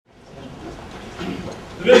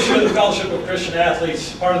The mission of the Fellowship of Christian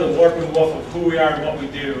Athletes, part of the warp and woof of who we are and what we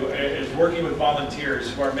do, is working with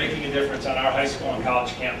volunteers who are making a difference on our high school and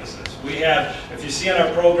college campuses. We have, if you see on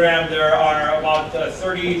our program, there are about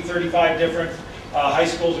 30, 35 different high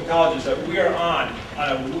schools and colleges that we are on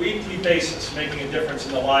a weekly basis, making a difference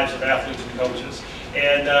in the lives of athletes and coaches.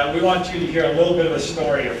 And we want you to hear a little bit of a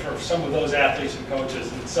story of some of those athletes and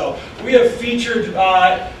coaches. And so we have featured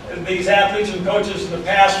these athletes and coaches in the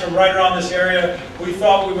past from right around this area. We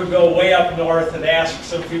thought we would go way up north and ask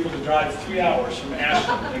some people to drive 3 hours from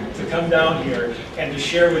Ashland to come down here and to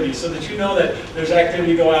share with you, so that you know that there's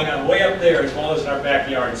activity going on way up there as well as in our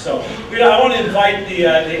backyard. So I want to invite the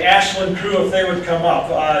Ashland crew, if they would come up.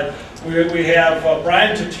 We have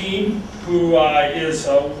Brian Trettin, who is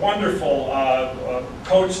a wonderful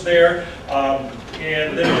coach there,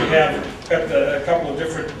 and then we have got a couple of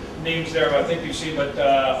different names there. I think you've seen, but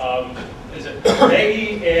is it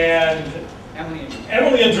Maggie and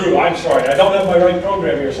Emily and Drew? I'm sorry, I don't have my right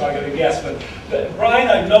program here, so I got to guess. But Brian,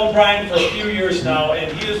 I've known Brian for a few years now,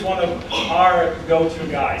 and he is one of our go-to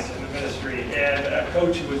guys in the ministry, and a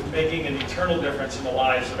coach who is making an eternal difference in the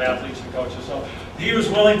lives of athletes and coaches. So he was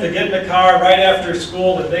willing to get in the car right after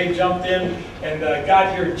school, and they jumped in and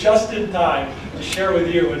got here just in time to share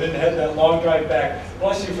with you, and then had that long drive back.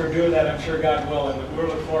 Bless you for doing that. I'm sure God will, and we're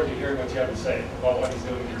looking forward to hearing what you have to say about what he's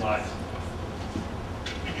doing in your lives.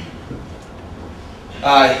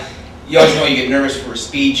 You always know you get nervous for a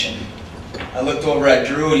speech, and I looked over at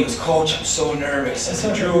Drew and he was, "Coach, I'm so nervous." I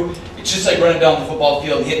said, "Drew, it's just like running down the football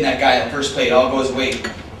field and hitting that guy at first play. It all goes away."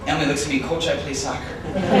 Emily looks at me, "Coach, I play soccer."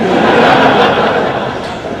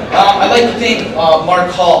 I'd like to thank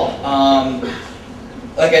Mark Hall.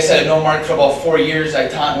 Like I said, I've known Mark for about 4 years. I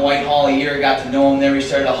taught in Whitehall a year, got to know him there. We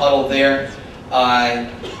started a huddle there.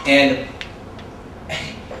 And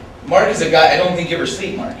Mark is a guy, I don't think you ever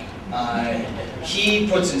sleep, Mark. He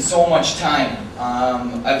puts in so much time.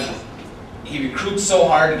 He recruits so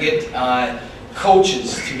hard to get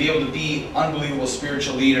coaches to be able to be unbelievable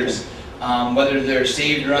spiritual leaders, whether they're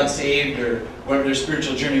saved or unsaved or whatever their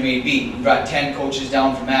spiritual journey may be. We brought 10 coaches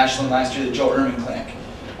down from Ashland last year to the Joe Ehrman Clinic.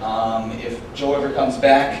 If Joe ever comes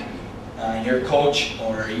back, you're a coach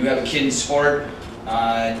or you have a kid in sport,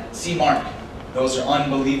 see Mark. Those are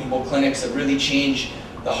unbelievable clinics that really change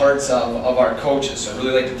the hearts of our coaches. So I'd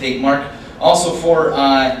really like to thank Mark. Also for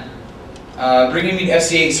bringing me to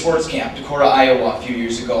FCA Sports Camp, Decorah, Iowa, a few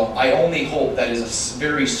years ago. I only hope that is a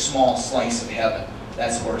very small slice of heaven,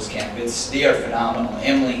 that sports camp. They are phenomenal.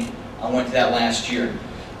 Emily went to that last year.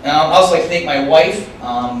 I also like to thank my wife.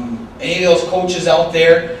 Any of those coaches out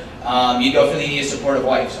there, you definitely need a supportive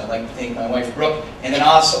wife. So I'd like to thank my wife, Brooke. And then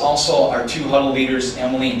also our 2 huddle leaders,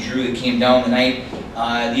 Emily and Drew, that came down tonight.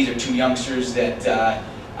 These are 2 youngsters that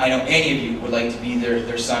I know any of you would like to be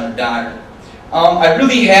their son or daughter. I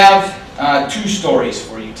really have 2 stories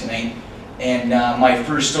for you tonight, and my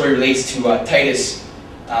first story relates to Titus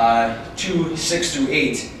 2, 6 through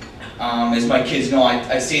 8. As my kids know,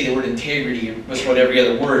 I say the word integrity with about every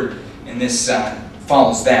other word, and this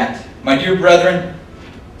follows that. "My dear brethren,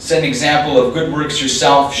 set an example of good works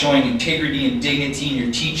yourself, showing integrity and dignity in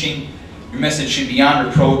your teaching. Your message should be beyond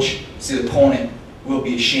reproach, so the opponent will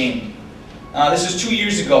be ashamed." This is 2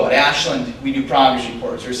 years ago at Ashland. We do progress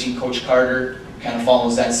reports. We're seeing Coach Carter kind of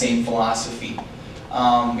follows that same philosophy.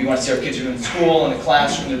 We want to see our kids are doing in school, in the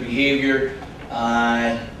classroom, their behavior,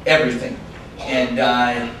 everything. And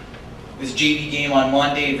this JV game on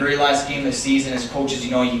Monday, very last game of the season. As coaches,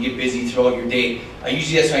 you know, you get busy throughout your day.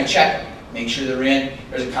 Usually that's when I check them, make sure they're in.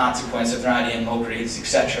 There's a consequence if they're not in, low grades,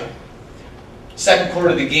 etc. Second quarter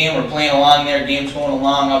of the game, we're playing along there, game's going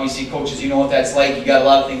along. Obviously, coaches, you know what that's like. You got a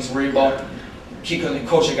lot of things to worry about. Keep going,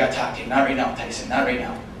 "Coach, I got to talk to you." "Not right now, Tyson, not right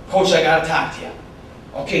now." "Coach, I got to talk to you."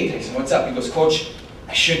 "Okay, Tyson, what's up?" He goes, "Coach,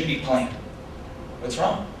 I shouldn't be playing." "What's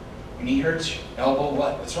wrong? Your knee hurts? Your elbow?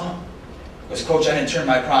 What? What's wrong?" He goes, "Coach, I didn't turn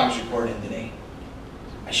my progress report in today.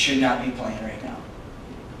 I should not be playing right now."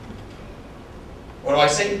 What do I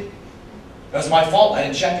say? That was my fault. I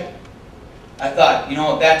didn't check it. I thought, you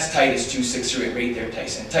know, that's Titus 2, 6 through 8 right there,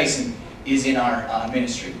 Tyson. Tyson is in our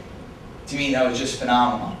ministry. To me, that was just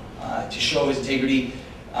phenomenal. To show his integrity.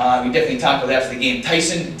 We definitely talked about after the game.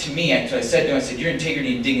 Tyson, to me, I said to him, I said, "Your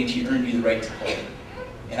integrity and dignity earned you the right to play."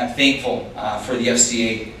 And I'm thankful for the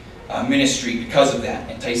FCA ministry because of that,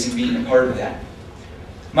 and Tyson being a part of that.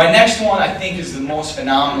 My next one, I think, is the most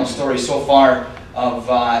phenomenal story so far of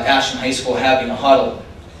Ashland High School having a huddle.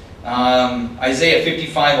 Isaiah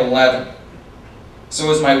 55:11. "So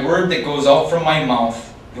is my word that goes out from my mouth,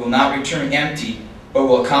 it will not return empty, but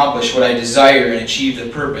will accomplish what I desire and achieve the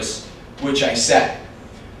purpose which I set."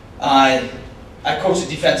 I coached the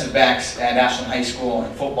defensive backs at Ashland High School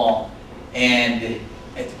in football, and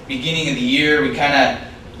at the beginning of the year, we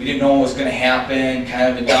didn't know what was going to happen,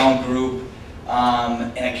 kind of a down group.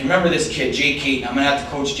 And I can remember this kid, Jake Caton. I'm going to have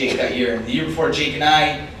to coach Jake that year. And the year before, Jake and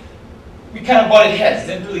I, we kind of butted heads,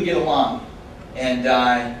 didn't really get along. And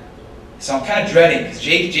so I'm kind of dreading, because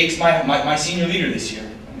Jake's my senior leader this year.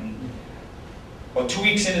 And about 2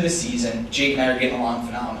 weeks into the season, Jake and I are getting along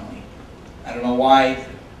phenomenally. I don't know why,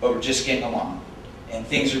 but we're just getting along. And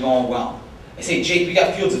things are going well. I say, Jake, we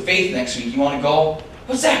got Fields of Faith next week. You want to go?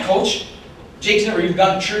 What's that, Coach? Jake's never even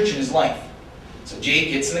gone to church in his life. So Jake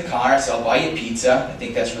gets in the car, so I'll buy you pizza. I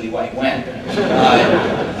think that's really why he went.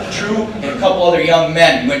 Drew and a couple other young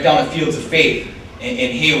men went down to Fields of Faith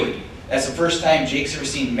in Hayward. That's the first time Jake's ever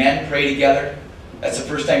seen men pray together. That's the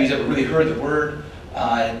first time he's ever really heard the word,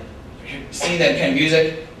 seen that kind of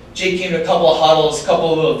music. Jake came to a couple of huddles, a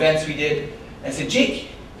couple of little events we did. And I said, Jake,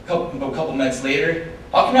 a couple minutes later,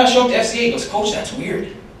 how come you not show up to FCA? He goes, Coach, that's weird.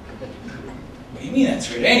 What do you mean that's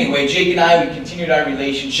weird? Anyway, Jake and I, we continued our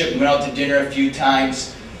relationship. We went out to dinner a few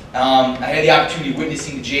times. I had the opportunity of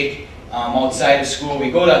witnessing to Jake outside of school.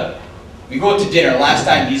 We go to dinner. Last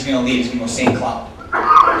time he's going to leave, he's going to go St. Cloud.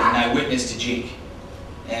 And I witnessed to Jake.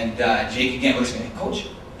 And Jake again looks at me, Coach,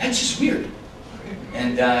 that's just weird.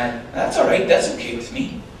 And that's all right. That's okay with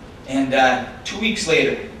me. And 2 weeks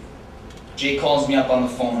later, Jake calls me up on the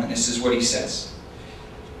phone, and this is what he says.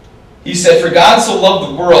 He said, "For God so loved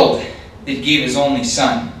the world that he gave his only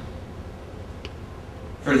Son,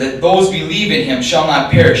 for that those who believe in him shall not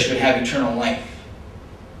perish but have eternal life."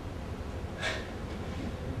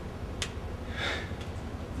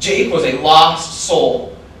 Jake was a lost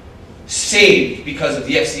soul, saved because of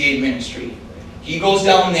the FCA ministry. He goes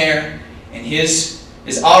down there, and his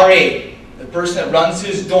RA, the person that runs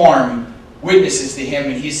his dorm, witnesses to him,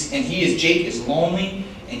 and Jake is lonely,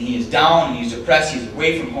 and he is down, and he's depressed, he's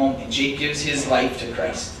away from home, and Jake gives his life to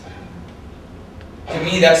Christ. To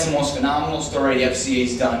me, that's the most phenomenal story the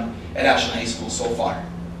FCA's done at Ashland High School so far.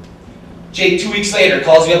 Jake, 2 weeks later,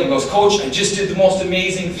 calls me up and goes, Coach, I just did the most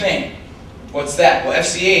amazing thing. What's that? Well,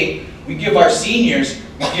 FCA, we give our seniors,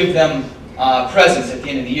 we give them presents at the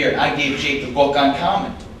end of the year. I gave Jake the book on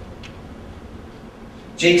Common.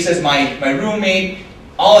 Jake says, my roommate,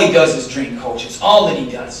 all he does is drink, Coach. It's all that he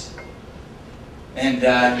does. And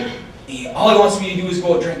all he wants me to do is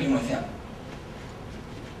go drinking with him.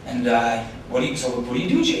 And what do you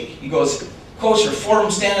do, Jake? He goes, Coach, there are 4 of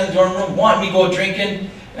them standing in the dorm room, wanting me to go drinking.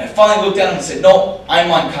 And I finally looked at him and said, no,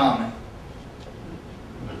 I'm on Common.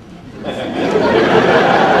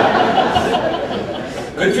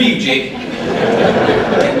 Good for you, Jake.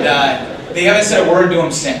 And they haven't said a word to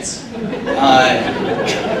him since.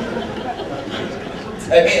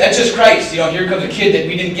 I mean, that's just Christ. You know, here comes a kid that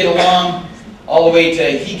we didn't get along, all the way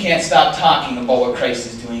to he can't stop talking about what Christ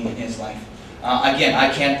is doing in his life. Again, I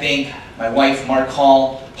can't thank my wife, Mark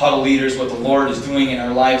Hall, Huddle Leaders, what the Lord is doing in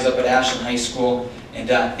our lives up at Ashland High School. And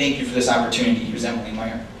thank you for this opportunity. Here's Emily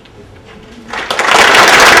Meyer.